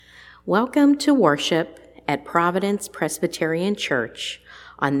Welcome to worship at Providence Presbyterian Church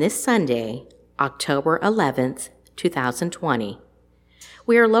on this Sunday, October 11th, 2020.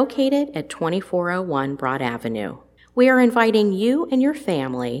 We are located at 2401 Broad Avenue. We are inviting you and your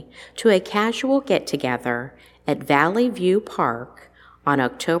family to a casual get-together at Valley View Park on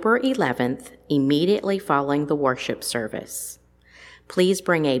October 11th, immediately following the worship service. Please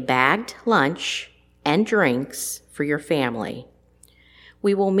bring a bagged lunch and drinks for your family.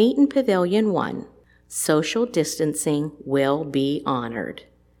 We will meet in Pavilion 1. Social distancing will be honored.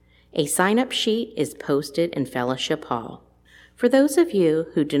 A sign-up sheet is posted in Fellowship Hall. For those of you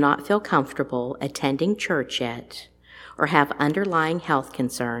who do not feel comfortable attending church yet or have underlying health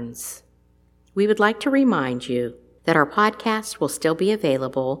concerns, we would like to remind you that our podcast will still be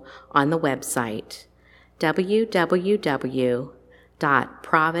available on the website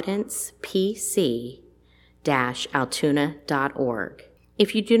www.providencepc-altoona.org.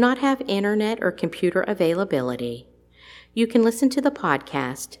 If you do not have internet or computer availability, you can listen to the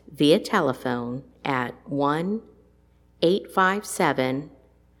podcast via telephone at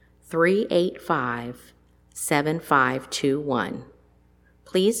 1-857-385-7521.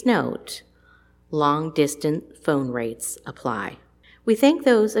 Please note, long-distance phone rates apply. We thank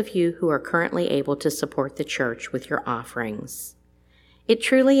those of you who are currently able to support the church with your offerings. It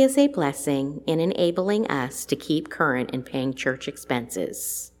truly is a blessing in enabling us to keep current in paying church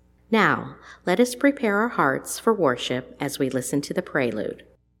expenses. Now, let us prepare our hearts for worship as we listen to the prelude.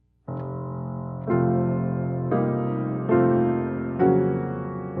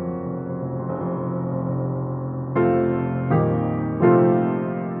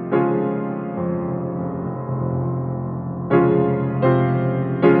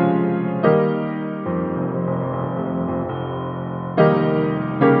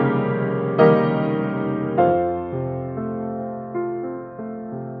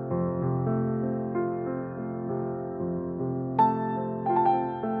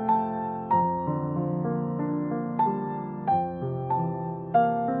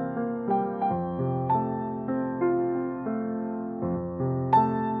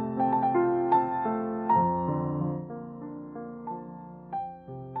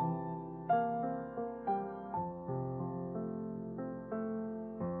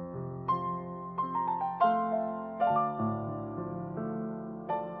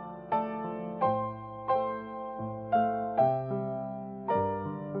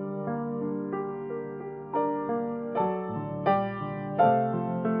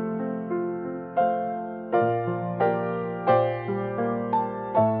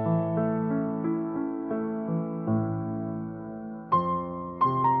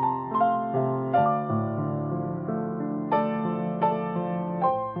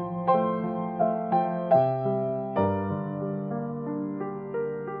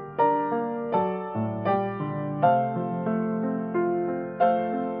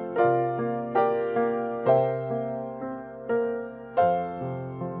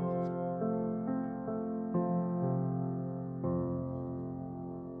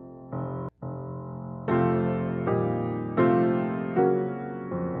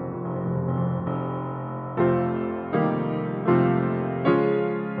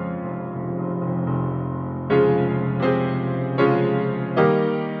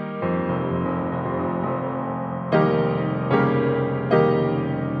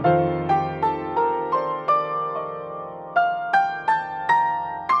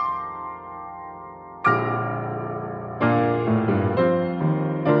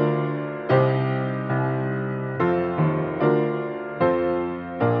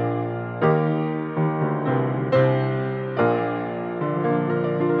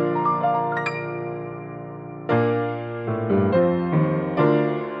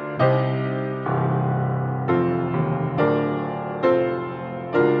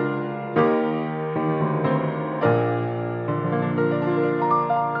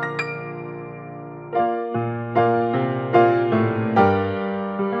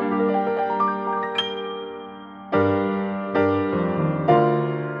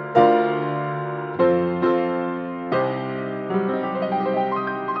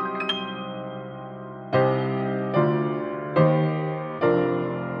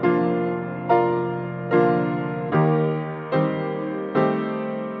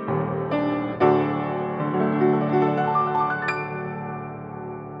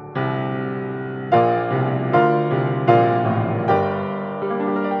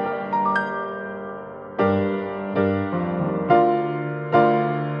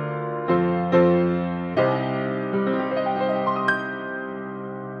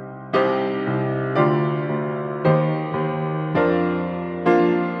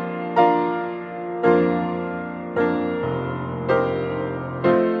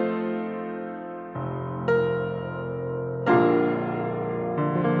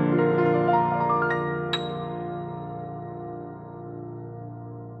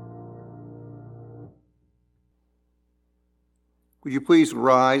 Would you please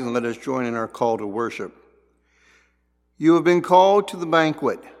rise and let us join in our call to worship? You have been called to the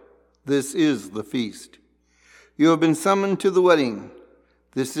banquet. This is the feast. You have been summoned to the wedding.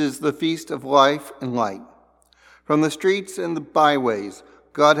 This is the feast of life and light. From the streets and the byways,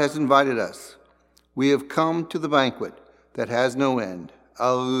 God has invited us. We have come to the banquet that has no end.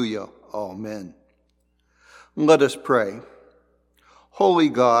 Alleluia. Amen. Let us pray. Holy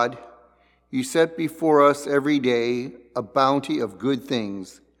God, you set before us every day a bounty of good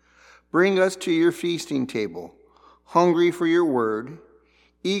things. Bring us to your feasting table, hungry for your word,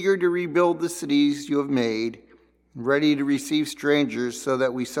 eager to rebuild the cities you have made, ready to receive strangers so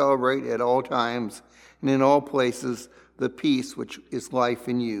that we celebrate at all times and in all places the peace which is life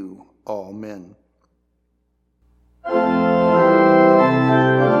in you. Amen.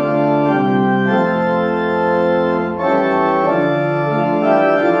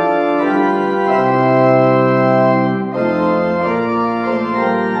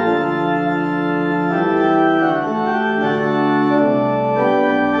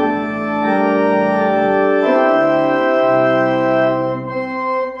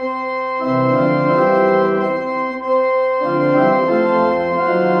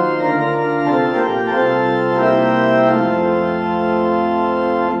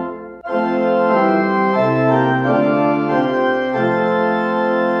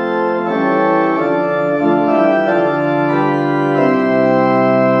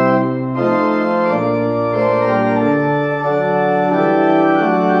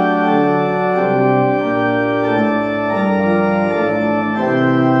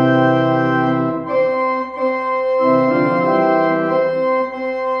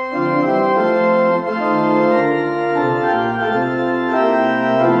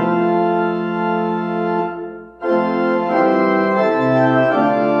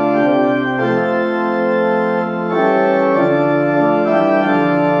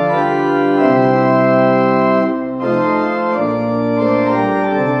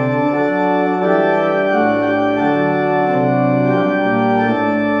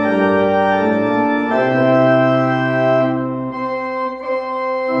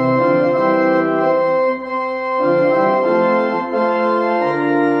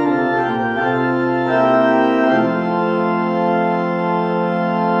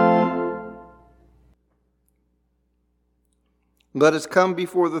 Let us come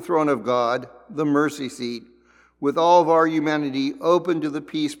before the throne of God, the mercy seat, with all of our humanity open to the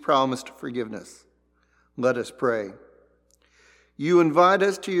peace promised forgiveness. Let us pray. You invite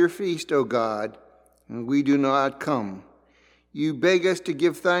us to your feast, O God, and we do not come. You beg us to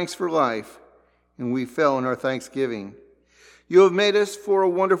give thanks for life, and we fail in our thanksgiving. You have made us for a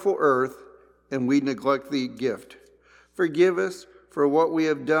wonderful earth, and we neglect the gift. Forgive us for what we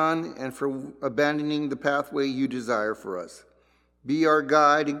have done and for abandoning the pathway you desire for us. Be our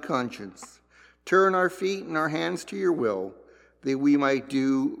guide and conscience. Turn our feet and our hands to your will, that we might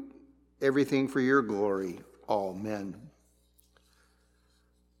do everything for your glory. Amen.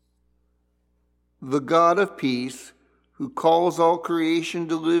 The God of peace, who calls all creation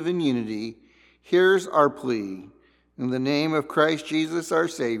to live in unity, hears our plea. In the name of Christ Jesus, our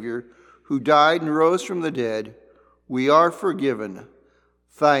Savior, who died and rose from the dead, we are forgiven.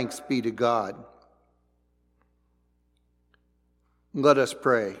 Thanks be to God. Let us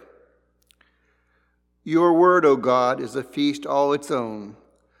pray. Your word, O God, is a feast all its own.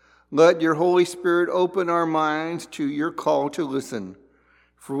 Let your Holy Spirit open our minds to your call to listen,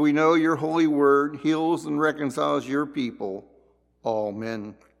 for we know your holy word heals and reconciles your people.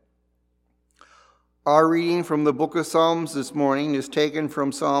 Amen. Our reading from the book of Psalms this morning is taken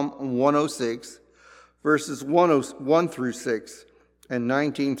from Psalm 106, verses 1 through 6 and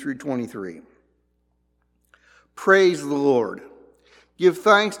 19 through 23. Praise the Lord. Give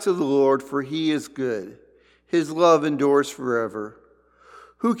thanks to the Lord, for he is good. His love endures forever.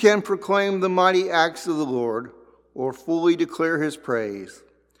 Who can proclaim the mighty acts of the Lord, or fully declare his praise?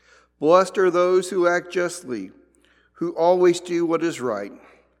 Blessed are those who act justly, who always do what is right.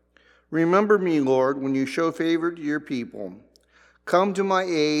 Remember me, Lord, when you show favor to your people. Come to my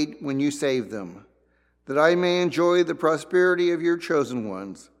aid when you save them, that I may enjoy the prosperity of your chosen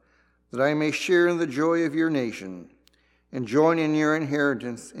ones, that I may share in the joy of your nation, and join in your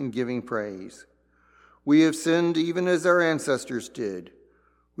inheritance in giving praise. We have sinned even as our ancestors did.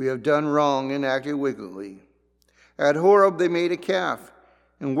 We have done wrong and acted wickedly. At Horeb they made a calf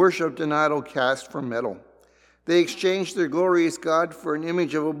and worshipped an idol cast from metal. They exchanged their glorious God for an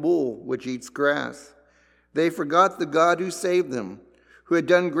image of a bull which eats grass. They forgot the God who saved them, who had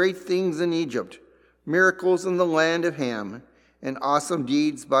done great things in Egypt, miracles in the land of Ham, and awesome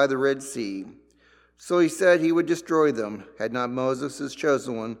deeds by the Red Sea. So he said he would destroy them, had not Moses, his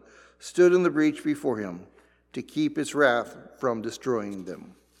chosen one, stood in the breach before him to keep his wrath from destroying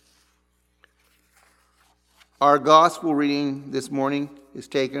them. Our gospel reading this morning is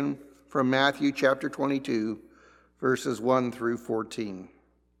taken from Matthew chapter 22, verses 1 through 14.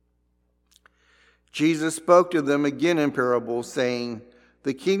 Jesus spoke to them again in parables, saying,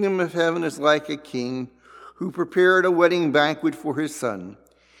 "The kingdom of heaven is like a king who prepared a wedding banquet for his son.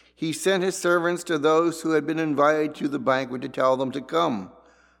 He sent his servants to those who had been invited to the banquet to tell them to come,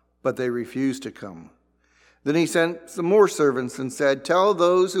 but they refused to come. Then he sent some more servants and said, 'Tell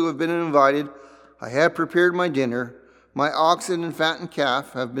those who have been invited, I have prepared my dinner. My oxen and fattened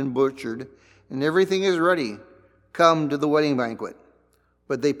calf have been butchered, and everything is ready. Come to the wedding banquet.'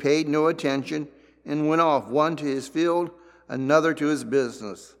 But they paid no attention and went off, one to his field, another to his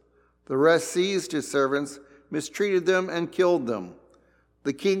business. The rest seized his servants, mistreated them, and killed them.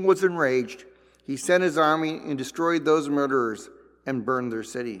 The king was enraged. He sent his army and destroyed those murderers and burned their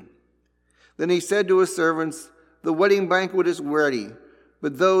city. Then he said to his servants, 'The wedding banquet is ready,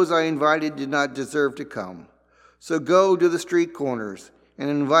 but those I invited did not deserve to come. So go to the street corners and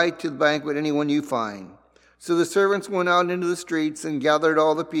invite to the banquet anyone you find.' So the servants went out into the streets and gathered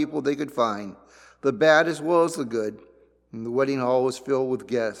all the people they could find, the bad as well as the good, and the wedding hall was filled with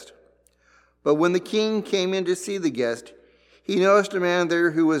guests. But when the king came in to see the guest, he noticed a man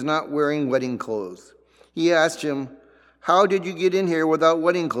there who was not wearing wedding clothes. He asked him, 'How did you get in here without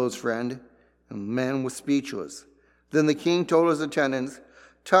wedding clothes, friend?' And the man was speechless. Then the king told his attendants,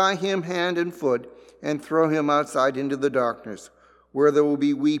 'Tie him hand and foot and throw him outside into the darkness, where there will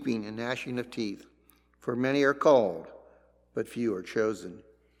be weeping and gnashing of teeth. For many are called, but few are chosen.'"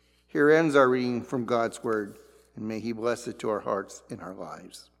 Here ends our reading from God's word, and may he bless it to our hearts and our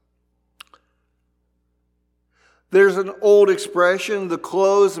lives. There's an old expression, "the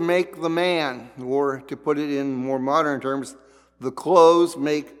clothes make the man," or to put it in more modern terms, the clothes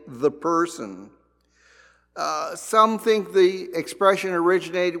make the person. Some think the expression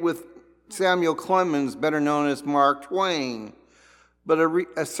originated with Samuel Clemens, better known as Mark Twain. But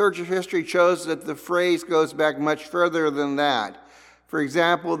a search of history shows that the phrase goes back much further than that. For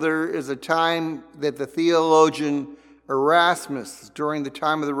example, there is a time that the theologian Erasmus, during the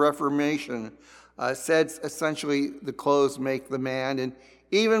time of the Reformation, said essentially the clothes make the man. And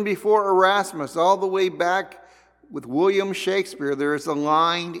even before Erasmus, all the way back with William Shakespeare, there is a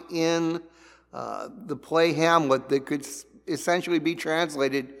line in the play Hamlet that could essentially be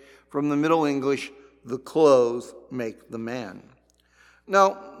translated from the Middle English, "The clothes make the man."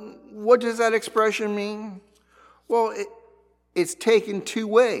 Now, what does that expression mean? Well, it's taken two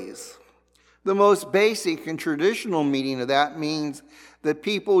ways. The most basic and traditional meaning of that means that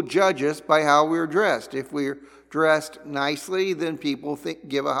people judge us by how we're dressed. If we're dressed nicely, then people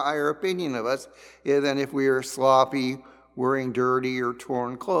give a higher opinion of us than if we are sloppy, wearing dirty or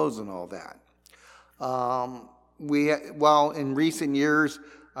torn clothes and all that. While in recent years,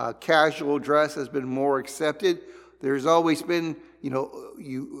 casual dress has been more accepted, there's always been,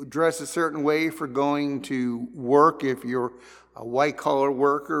 you dress a certain way for going to work if you're a white-collar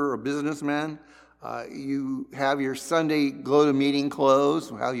worker or a businessman. You have your Sunday go-to-meeting clothes,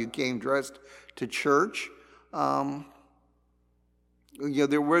 how you came dressed to church. There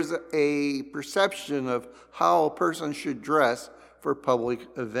was a perception of how a person should dress for public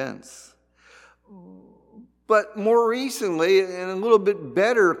events. But more recently, and a little bit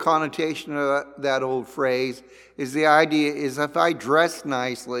better connotation of that old phrase, is the idea is if I dress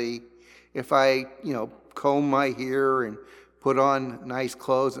nicely, if I, comb my hair and put on nice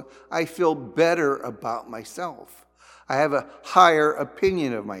clothes, I feel better about myself. I have a higher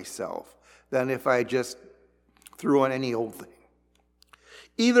opinion of myself than if I just threw on any old thing.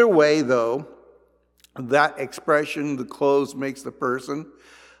 Either way, though, that expression, "the clothes makes the person,"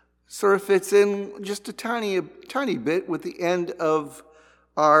 sort of fits in just a tiny bit with the end of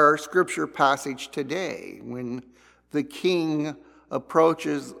our scripture passage today, when the king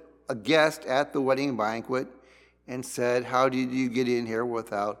approaches a guest at the wedding banquet and said, "How did you get in here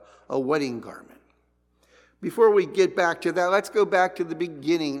without a wedding garment?" Before we get back to that, let's go back to the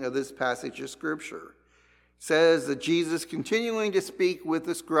beginning of this passage of scripture. It says that Jesus, continuing to speak with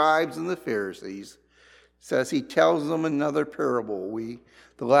the scribes and the Pharisees, says he tells them another parable.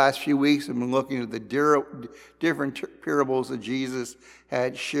 The last few weeks have been looking at the different parables that Jesus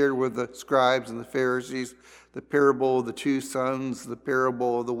had shared with the scribes and the Pharisees, the parable of the two sons, the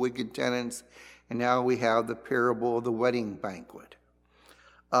parable of the wicked tenants, and now we have the parable of the wedding banquet.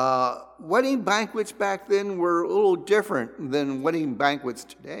 Wedding banquets back then were a little different than wedding banquets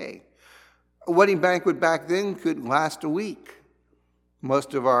today. A wedding banquet back then could last a week.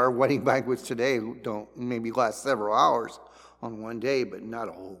 Most of our wedding banquets today don't maybe last several hours on one day, but not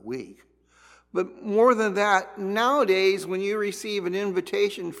a whole week. But more than that, nowadays, when you receive an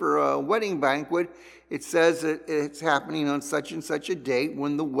invitation for a wedding banquet, it says that it's happening on such and such a date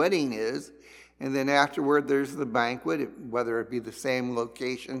when the wedding is. And then afterward, there's the banquet, whether it be the same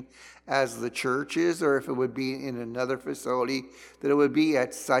location as the church is, or if it would be in another facility, that it would be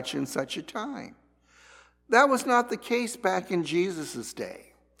at such and such a time. That was not the case back in Jesus'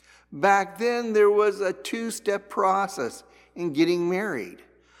 day. Back then, there was a two-step process in getting married.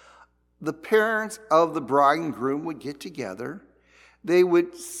 The parents of the bride and groom would get together. They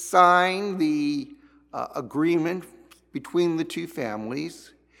would sign the agreement between the two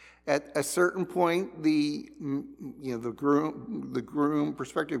families. At a certain point, the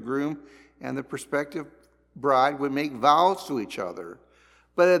prospective groom, and the prospective bride would make vows to each other.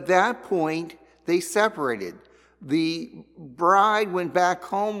 But at that point, they separated. The bride went back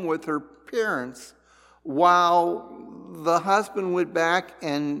home with her parents, while the husband went back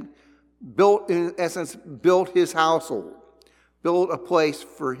and built his household, built a place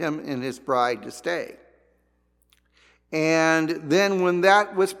for him and his bride to stay. And then when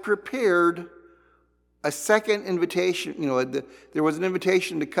that was prepared, a second invitation, there was an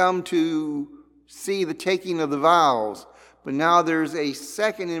invitation to come to see the taking of the vows. But now there's a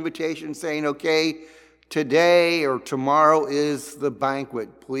second invitation saying, okay, today or tomorrow is the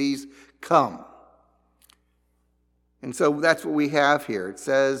banquet. Please come. And so that's what we have here. It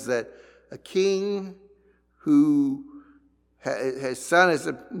says that a king his son has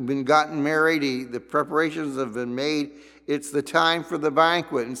been gotten married, the preparations have been made, it's the time for the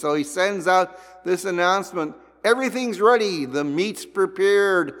banquet. And so he sends out this announcement, everything's ready, the meat's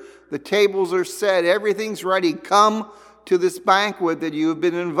prepared, the tables are set, everything's ready, come to this banquet that you have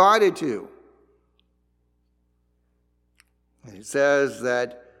been invited to. And it says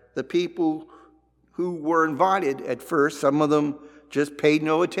that the people who were invited at first, some of them just paid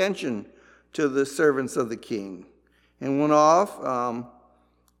no attention to the servants of the king and went off,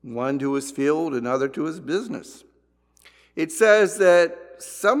 one to his field, another to his business. It says that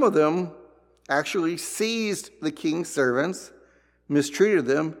some of them actually seized the king's servants, mistreated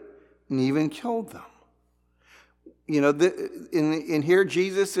them, and even killed them. In here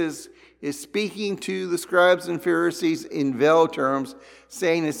Jesus is speaking to the scribes and Pharisees in veiled terms,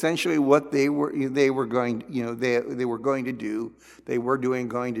 saying essentially what they were going to do. They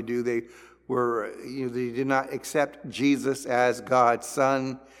did not accept Jesus as God's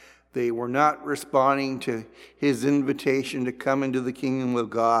son. They were not responding to his invitation to come into the kingdom of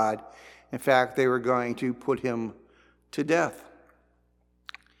God. In fact, they were going to put him to death.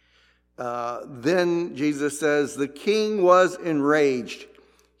 Then Jesus says, the king was enraged.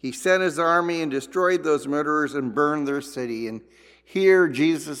 He sent his army and destroyed those murderers and burned their city. And here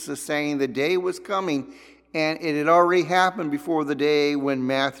Jesus is saying the day was coming, and it had already happened before the day when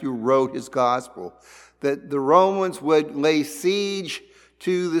Matthew wrote his gospel, that the Romans would lay siege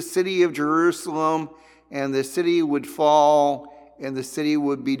to the city of Jerusalem, and the city would fall, and the city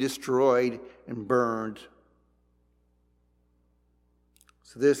would be destroyed and burned.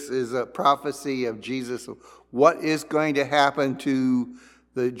 So this is a prophecy of Jesus, of what is going to happen to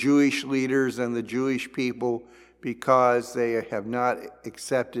the Jewish leaders and the Jewish people because they have not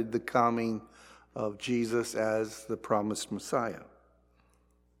accepted the coming of Jesus as the promised Messiah.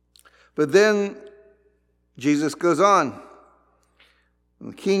 But then Jesus goes on.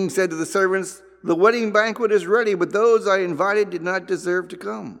 The king said to the servants, the wedding banquet is ready, but those I invited did not deserve to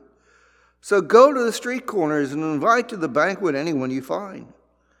come. So go to the street corners and invite to the banquet anyone you find.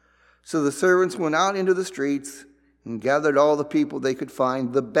 So the servants went out into the streets and gathered all the people they could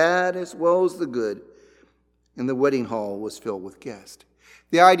find, the bad as well as the good, and the wedding hall was filled with guests.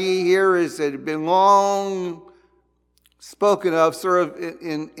 The idea here is that it had been long spoken of sort of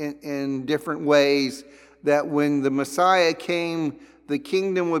in different ways, that when the Messiah came, the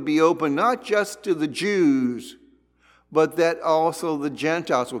kingdom would be open not just to the Jews, but that also the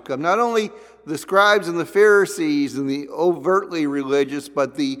Gentiles would come. Not only the scribes and the Pharisees and the overtly religious,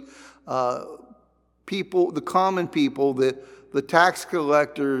 but the people, the common people, the tax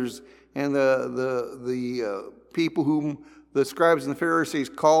collectors, and the people whom the scribes and the Pharisees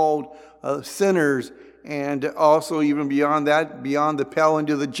called sinners, and also even beyond that, beyond the pale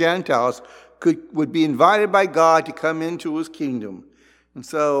into the Gentiles, would be invited by God to come into his kingdom. And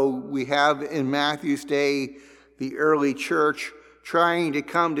so we have in Matthew's day the early church trying to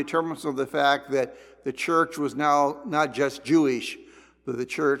come to terms with the fact that the church was now not just Jewish, but the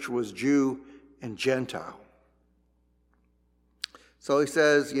church was Jew and Gentile. So he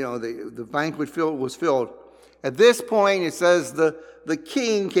says, the banquet was filled. At this point, it says the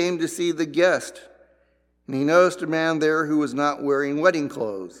king came to see the guest, and he noticed a man there who was not wearing wedding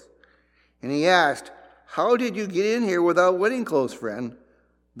clothes. And he asked, "How did you get in here without wedding clothes, friend?"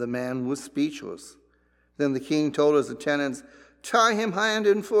 The man was speechless. Then the king told his attendants, "Tie him hand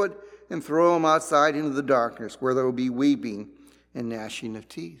and foot and throw him outside into the darkness, where there will be weeping and gnashing of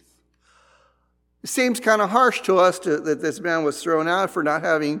teeth." It seems kind of harsh to us that this man was thrown out for not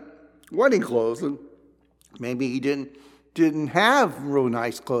having wedding clothes. And maybe he didn't have real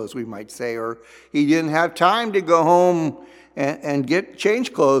nice clothes, we might say, or he didn't have time to go home and get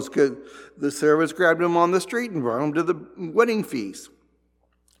change clothes because the servants grabbed him on the street and brought him to the wedding feast.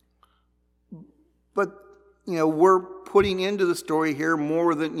 But, we're putting into the story here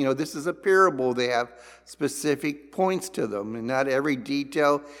more than, this is a parable. They have specific points to them, and not every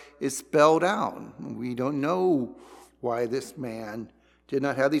detail is spelled out. We don't know why this man did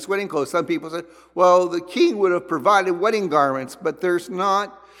not have these wedding clothes. Some people said, well, the king would have provided wedding garments, but there's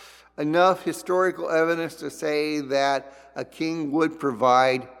not enough historical evidence to say that a king would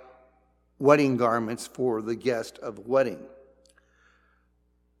provide wedding garments for the guest of the wedding.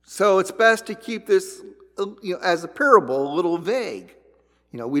 So it's best to keep this, as a parable, a little vague.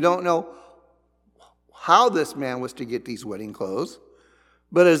 We don't know how this man was to get these wedding clothes,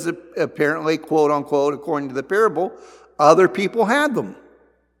 but as apparently, quote unquote, according to the parable, other people had them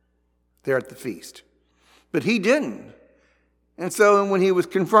there at the feast, but he didn't. And so when he was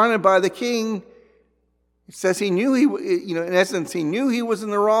confronted by the king, it says he knew in essence, he knew he was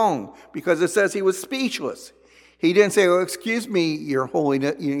in the wrong, because it says he was speechless. He didn't say, "Oh, excuse me, Your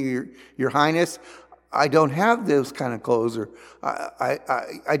Holiness, Your Highness, I don't have those kind of clothes," or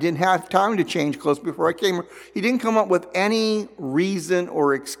I didn't have time to change clothes before I came. He didn't come up with any reason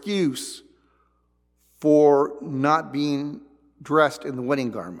or excuse for not being dressed in the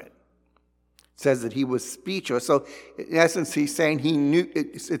wedding garment. It says that he was speechless. So in essence, he's saying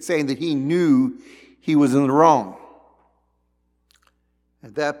it's saying that he knew he was in the wrong.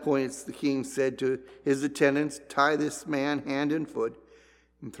 At that point, the king said to his attendants, "Tie this man hand and foot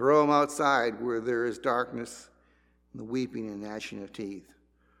and throw him outside where there is darkness and the weeping and gnashing of teeth.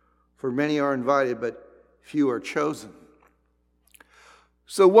 For many are invited, but few are chosen."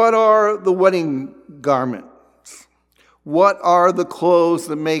 So what are the wedding garments? What are the clothes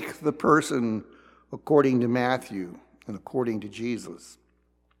that make the person according to Matthew and according to Jesus?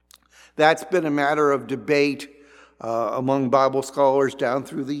 That's been a matter of debate among Bible scholars down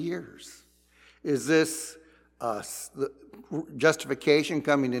through the years. Is this justification,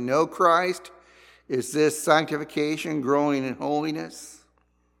 coming to know Christ? Is this sanctification, growing in holiness?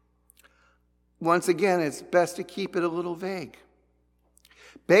 Once again, it's best to keep it a little vague.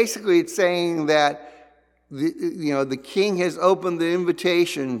 Basically, it's saying that the king has opened the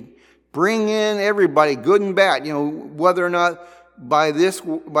invitation. Bring in everybody, good and bad. Whether or not by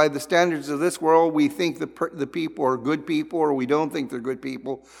the standards of this world we think the people are good people or we don't think they're good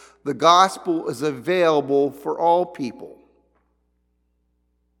people, the gospel is available for all people.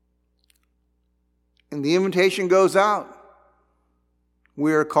 And the invitation goes out.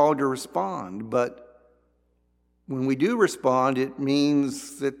 We are called to respond, but when we do respond, it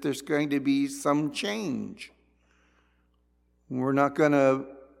means that there's going to be some change. We're not going to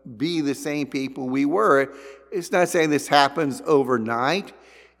be the same people we were. It's not saying this happens overnight.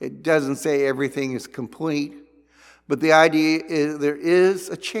 It doesn't say everything is complete. But the idea is there is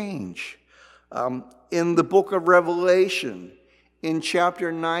a change. In the book of Revelation, in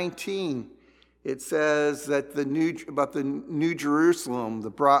chapter 19, it says that about the New Jerusalem,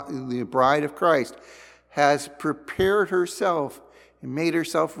 the bride of Christ, has prepared herself and made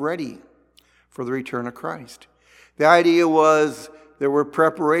herself ready for the return of Christ. The idea was there were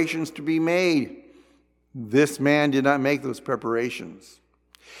preparations to be made. This man did not make those preparations.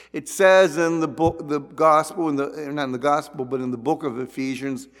 It says in the book, not in the gospel, but in the book of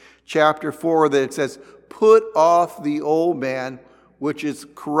Ephesians, chapter 4, that it says, "Put off the old man, which is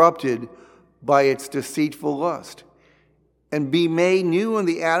corrupted by its deceitful lust, and be made new in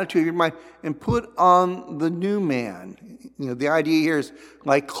the attitude of your mind, and put on the new man." The idea here is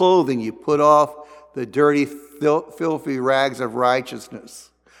like clothing. You put off the dirty, filthy rags of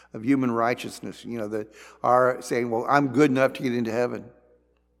righteousness, of human righteousness, that are saying, well, I'm good enough to get into heaven.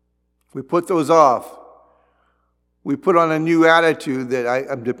 We put those off. We put on a new attitude that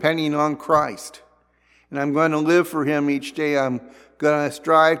I'm depending on Christ, and I'm going to live for Him each day. I'm going to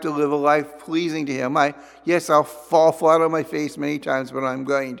strive to live a life pleasing to Him. I'll fall flat on my face many times, but I'm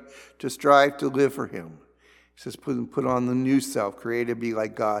going to strive to live for Him. He says, put on the new self, created to be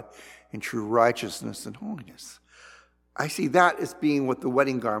like God in true righteousness and holiness. I see that as being what the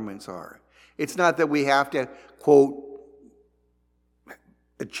wedding garments are. It's not that we have to, quote,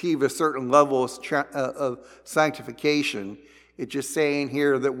 achieve a certain level of sanctification. It's just saying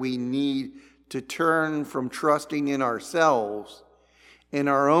here that we need to turn from trusting in ourselves, in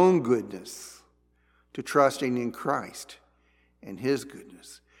our own goodness, to trusting in Christ and his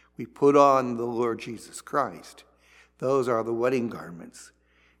goodness. We put on the Lord Jesus Christ. Those are the wedding garments,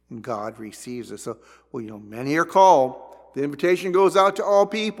 and God receives us. So, many are called. The invitation goes out to all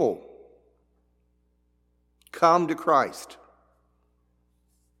people. Come to Christ.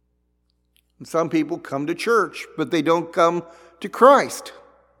 And some people come to church, but they don't come to Christ.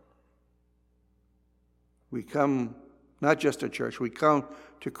 We come not just to church, we come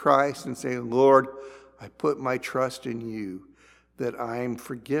to Christ and say, Lord, I put my trust in you that I'm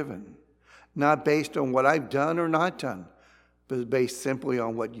forgiven. Not based on what I've done or not done, but based simply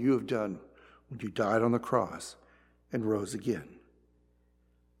on what you have done when you died on the cross and rose again.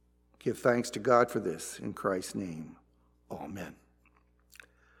 Give thanks to God for this in Christ's name. Amen.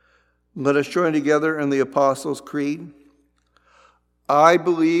 Let us join together in the Apostles' Creed. I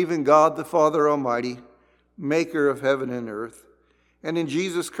believe in God the Father Almighty, maker of heaven and earth, and in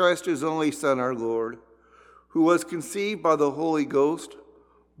Jesus Christ, his only Son, our Lord, who was conceived by the Holy Ghost,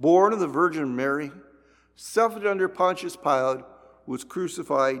 born of the Virgin Mary, suffered under Pontius Pilate, was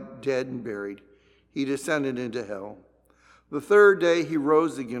crucified, dead, and buried. He descended into hell. The third day he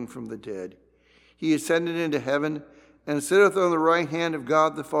rose again from the dead. He ascended into heaven and sitteth on the right hand of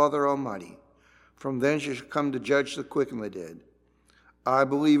God the Father Almighty. From thence he shall come to judge the quick and the dead. I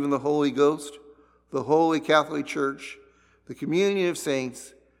believe in the Holy Ghost, the Holy Catholic Church, the communion of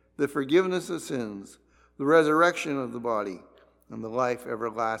saints, the forgiveness of sins, the resurrection of the body, and the life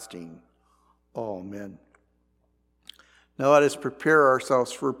everlasting. Amen. Now let us prepare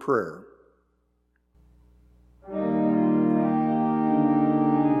ourselves for prayer.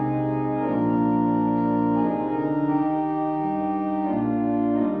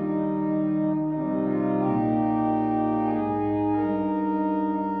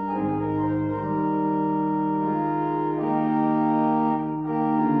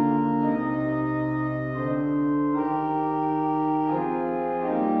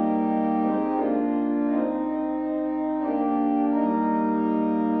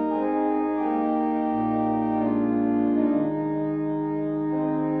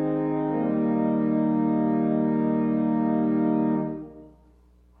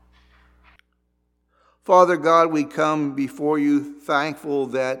 Father God, we come before you thankful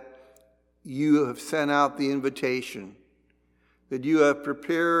that you have sent out the invitation, that you have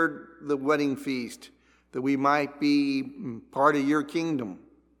prepared the wedding feast, that we might be part of your kingdom.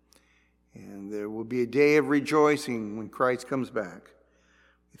 And there will be a day of rejoicing when Christ comes back.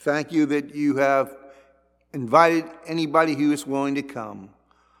 We thank you that you have invited anybody who is willing to come.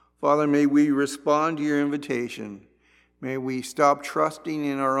 Father, may we respond to your invitation. May we stop trusting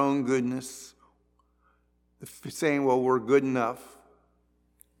in our own goodness, saying, well, we're good enough,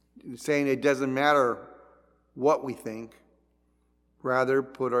 saying it doesn't matter what we think. Rather,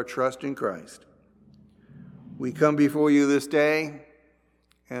 put our trust in Christ. We come before you this day,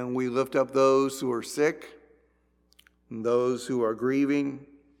 and we lift up those who are sick, and those who are grieving,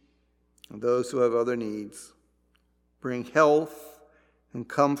 and those who have other needs. Bring health and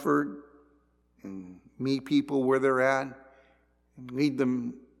comfort, and meet people where they're at, and lead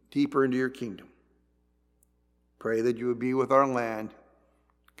them deeper into your kingdom. Pray that you would be with our land.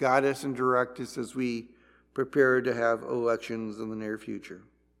 Guide us and direct us as we prepare to have elections in the near future.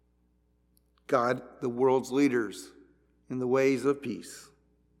 Guide the world's leaders in the ways of peace.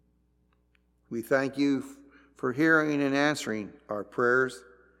 We thank you for hearing and answering our prayers.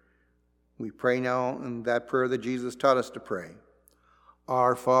 We pray now in that prayer that Jesus taught us to pray.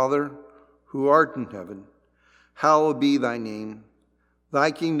 Our Father, who art in heaven, hallowed be thy name.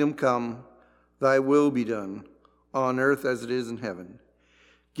 Thy kingdom come, thy will be done, on earth as it is in heaven.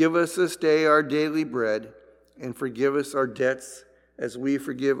 Give us this day our daily bread, and forgive us our debts as we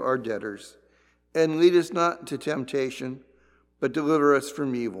forgive our debtors. And lead us not into temptation, but deliver us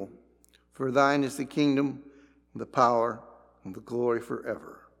from evil. For thine is the kingdom, and the power, and the glory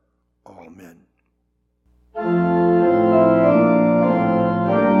forever. Amen.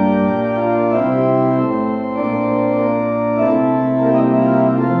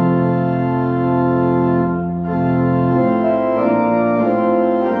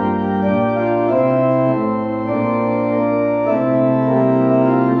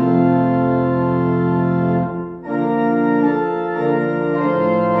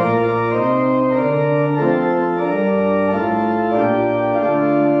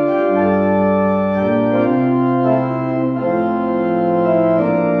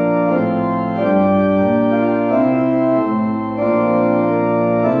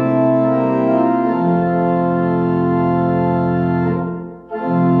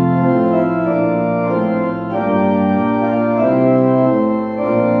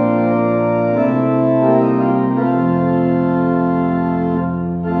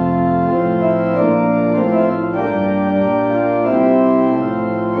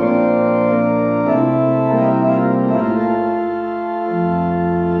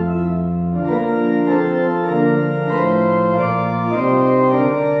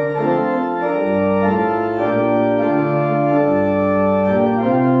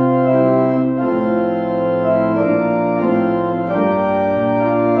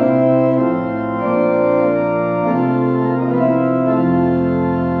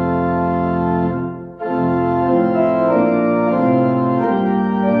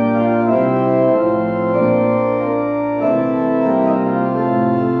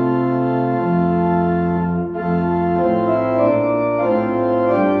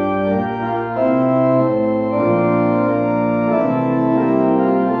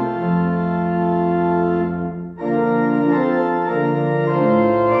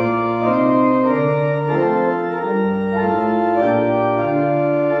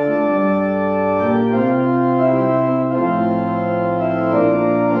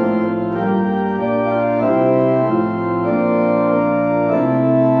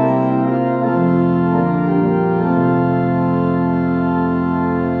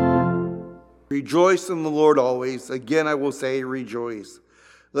 Rejoice in the Lord always. Again, I will say, rejoice.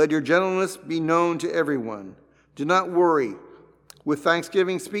 Let your gentleness be known to everyone. Do not worry. With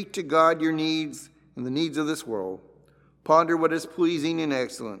thanksgiving, speak to God your needs and the needs of this world. Ponder what is pleasing and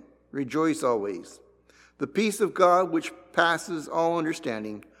excellent. Rejoice always. The peace of God, which passes all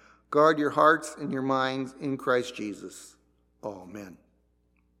understanding, guard your hearts and your minds in Christ Jesus. Amen.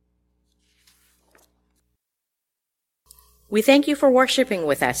 We thank you for worshiping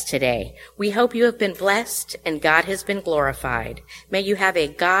with us today. We hope you have been blessed and God has been glorified. May you have a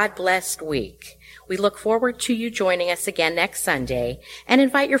God-blessed week. We look forward to you joining us again next Sunday and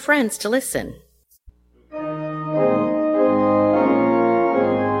invite your friends to listen.